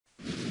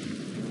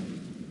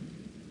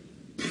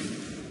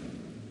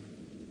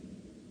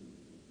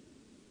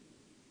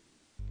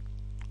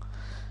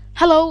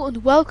Hello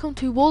and welcome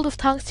to World of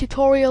Tanks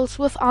tutorials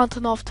with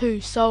Antonow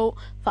 2, so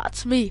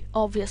that's me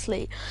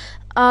obviously.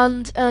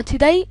 And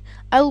today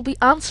I will be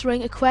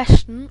answering a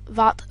question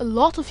that a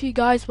lot of you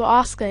guys were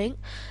asking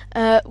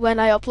when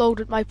I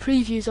uploaded my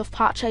previews of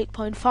patch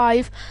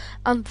 8.5,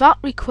 and that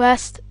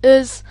request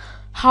is: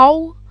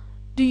 how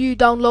do you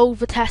download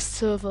the test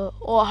server,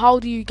 or how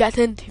do you get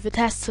into the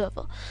test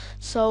server?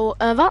 So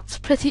that's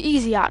pretty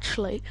easy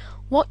actually.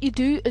 What you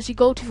do is you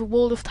go to the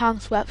World of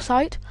Tanks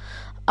website,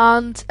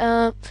 and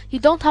you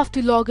don't have to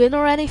log in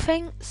or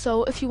anything.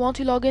 So if you want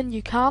to log in,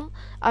 you can.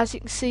 As you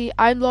can see,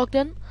 I'm logged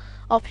in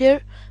up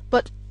here,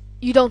 but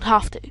you don't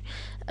have to.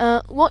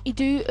 What you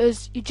do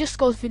is you just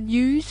go to the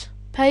news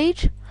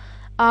page,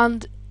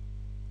 and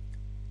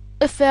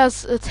if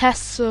there's a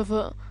test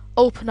server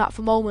open at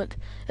the moment,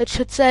 it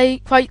should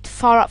say quite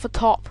far at the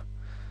top,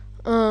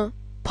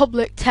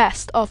 public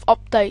test of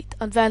update,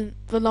 and then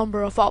the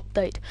number of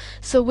update.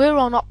 So we're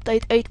on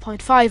update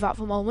 8.5 at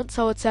the moment,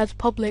 so it says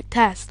public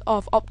test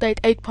of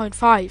update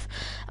 8.5,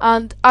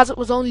 and as it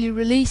was only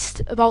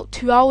released about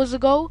 2 hours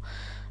ago,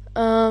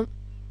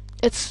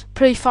 it's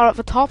pretty far at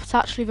the top. It's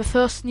actually the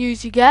first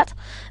news you get.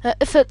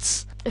 If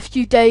it's a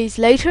few days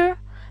later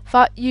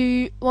that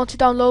you want to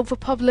download the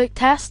public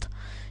test,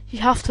 you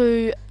have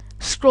to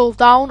scroll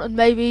down and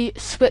maybe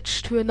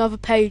switch to another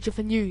page of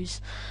the news.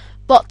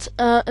 But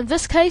in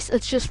this case,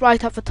 it's just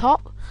right at the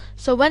top.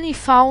 So when you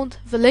found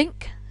the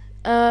link,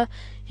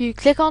 you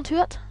click onto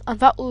it, and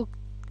that will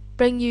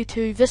bring you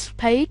to this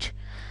page,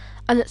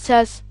 and it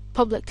says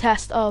public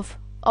test of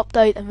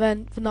update and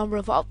then the number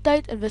of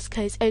update, in this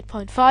case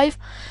 8.5,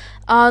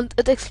 and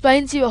it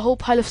explains you a whole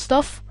pile of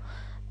stuff.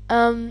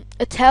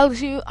 It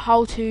tells you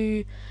how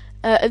to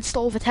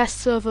install the test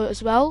server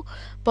as well,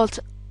 but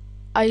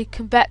I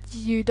can bet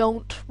you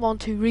don't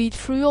want to read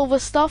through all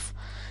this stuff.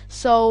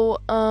 So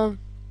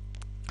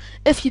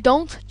if you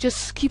don't,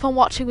 just keep on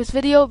watching this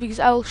video, because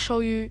I'll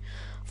show you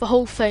the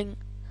whole thing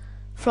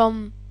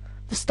from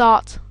the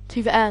start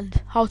to the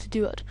end, how to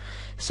do it.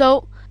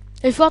 So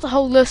you've got a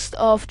whole list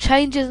of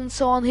changes and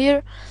so on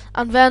here,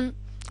 and then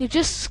you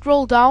just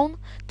scroll down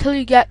till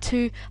you get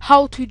to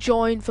how to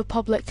join the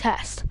public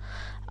test,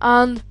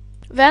 and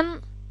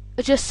then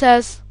it just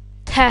says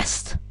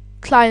test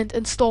client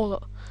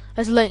installer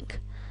as link,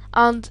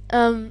 and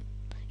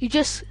you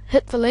just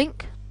hit the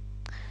link,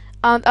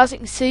 and as you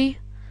can see,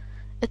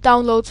 it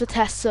downloads the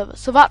test server.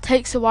 So that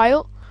takes a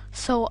while.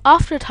 So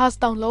after it has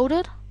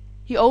downloaded,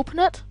 you open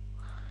it,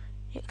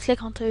 you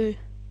click onto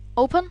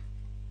open,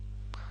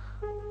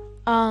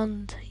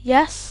 and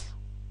yes,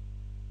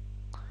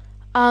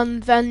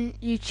 and then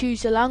you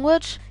choose your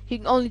language. You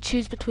can only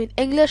choose between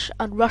English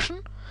and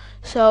Russian,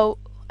 so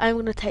I'm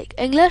going to take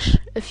English.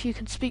 If you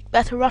can speak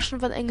better Russian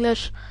than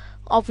English,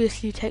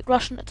 obviously you take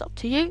Russian, it's up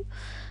to you.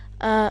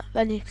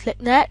 Then you click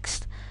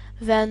next,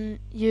 then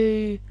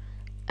you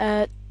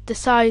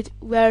decide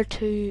where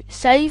to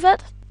save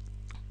it,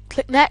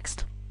 click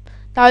next.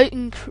 Now you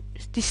can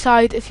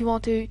decide if you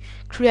want to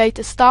create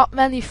a start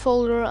menu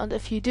folder, and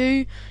if you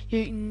do,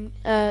 you can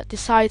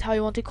decide how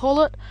you want to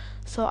call it.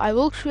 So I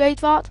will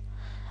create that,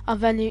 and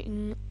then you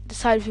can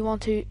decide if you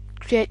want to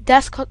create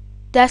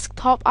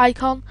desktop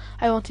icon.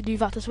 I want to do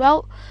that as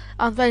well,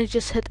 and then you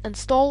just hit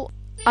install,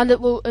 and it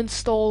will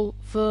install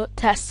the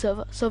test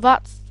server. So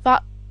that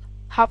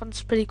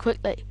happens pretty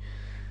quickly.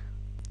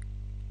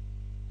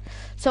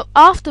 So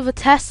after the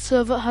test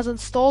server has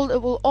installed,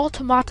 it will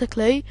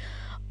automatically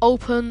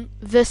open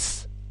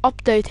this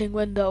updating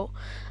window,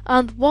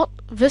 and what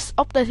this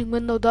updating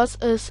window does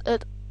is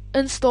it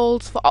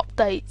installs the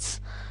updates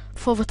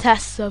for the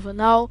test server.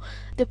 Now,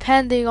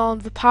 depending on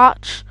the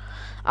patch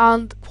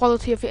and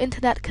quality of your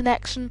internet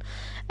connection,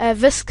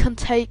 this can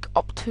take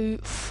up to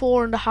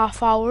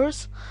 4.5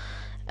 hours.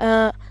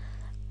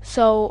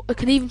 So it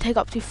can even take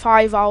up to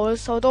 5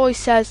 hours. So it always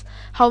says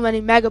how many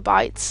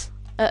megabytes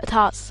it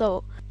has.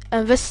 So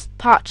and this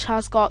patch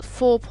has got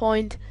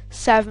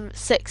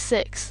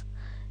 4.766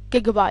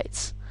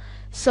 gigabytes.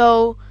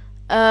 So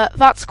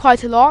that's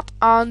quite a lot,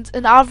 and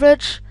in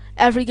average,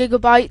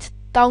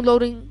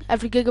 downloading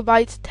every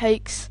gigabyte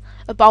takes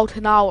about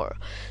an hour.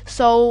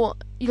 So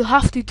you'll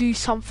have to do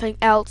something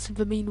else in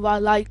the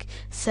meanwhile, like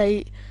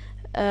say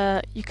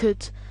you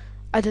could,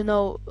 I don't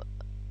know,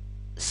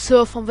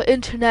 surf on the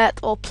internet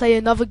or play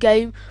another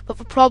game, but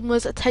the problem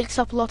is it takes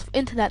up a lot of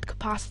internet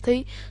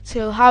capacity, so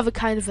you'll have a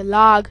kind of a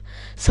lag.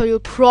 So you'll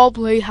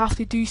probably have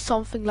to do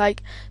something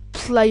like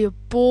play a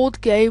board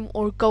game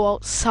or go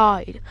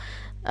outside.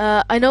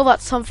 I know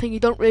that's something you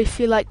don't really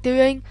feel like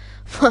doing,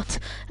 but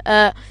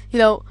you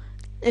know,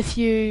 if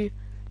you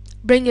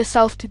bring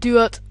yourself to do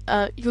it,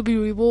 you'll be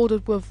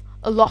rewarded with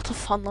a lot of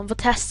fun on the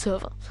test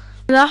server.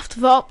 And after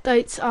the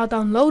updates are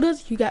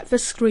downloaded, you get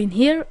this screen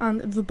here,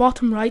 and in the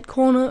bottom right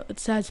corner it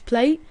says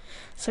play.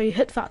 So you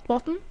hit that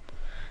button,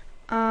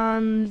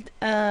 and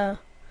that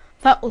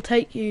will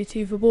take you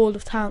to the World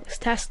of Tanks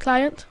test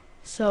client.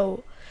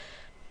 So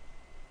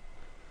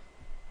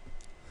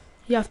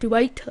you have to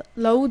wait till it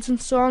loads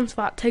and so on, so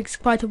that takes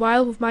quite a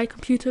while with my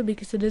computer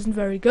because it isn't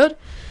very good.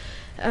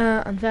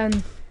 And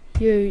then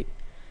you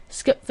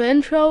skip the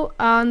intro,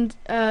 and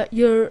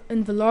you're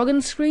in the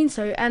login screen,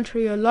 so you enter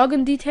your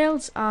login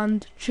details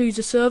and choose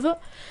a server.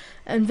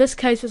 In this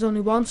case there's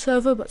only one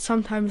server, but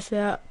sometimes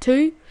there are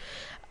two,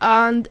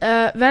 and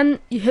then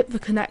you hit the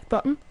connect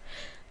button.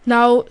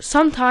 Now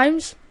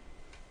sometimes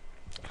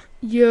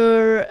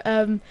you'll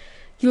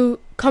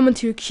come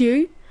into a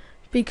queue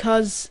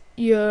because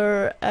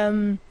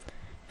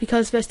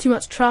because there's too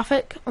much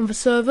traffic on the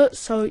server,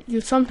 so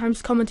you'll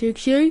sometimes come into a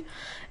queue.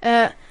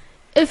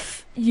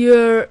 If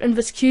you're in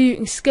this queue, you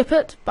can skip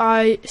it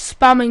by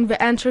spamming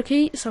the enter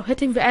key, so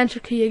hitting the enter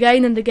key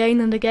again and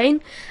again and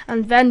again,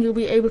 and then you'll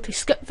be able to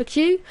skip the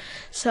queue.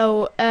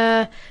 So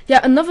yeah,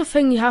 another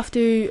thing you have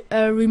to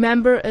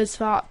remember is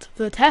that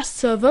the test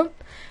server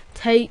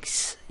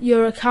takes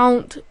your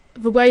account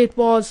the way it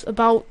was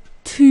about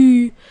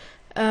 2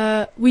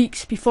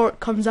 weeks before it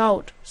comes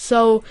out.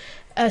 So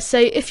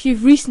say if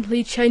you've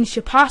recently changed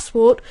your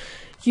password,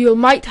 you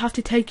might have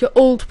to take your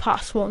old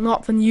password,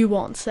 not the new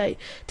one, say,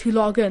 to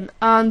log in.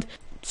 And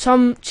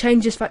some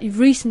changes that you've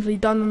recently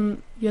done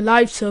on your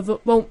live server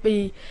won't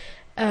be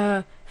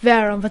there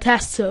on the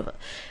test server.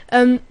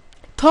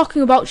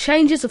 Talking about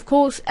changes, of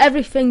course,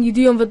 everything you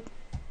do on the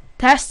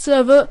test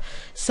server,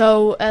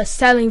 so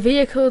selling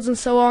vehicles and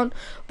so on,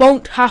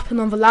 won't happen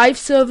on the live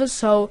server.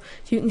 So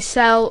you can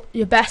sell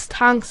your best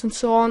tanks and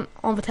so on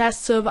the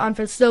test server, and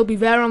they'll still be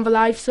there on the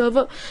live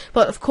server.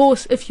 But of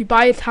course, if you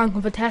buy a tank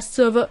on the test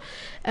server,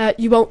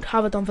 you won't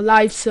have it on the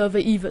live server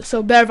either,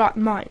 so bear that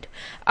in mind.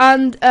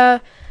 And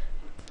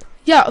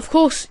yeah, of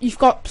course, you've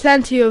got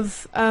plenty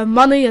of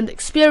money and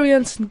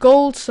experience and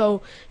gold,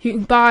 so you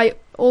can buy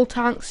all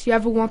tanks you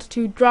ever wanted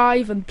to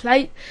drive and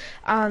play.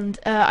 And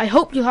I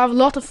hope you'll have a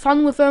lot of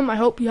fun with them. I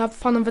hope you have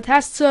fun on the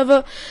test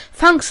server.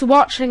 Thanks for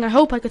watching. I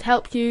hope I could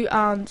help you,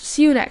 and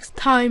see you next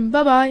time.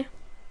 Bye bye.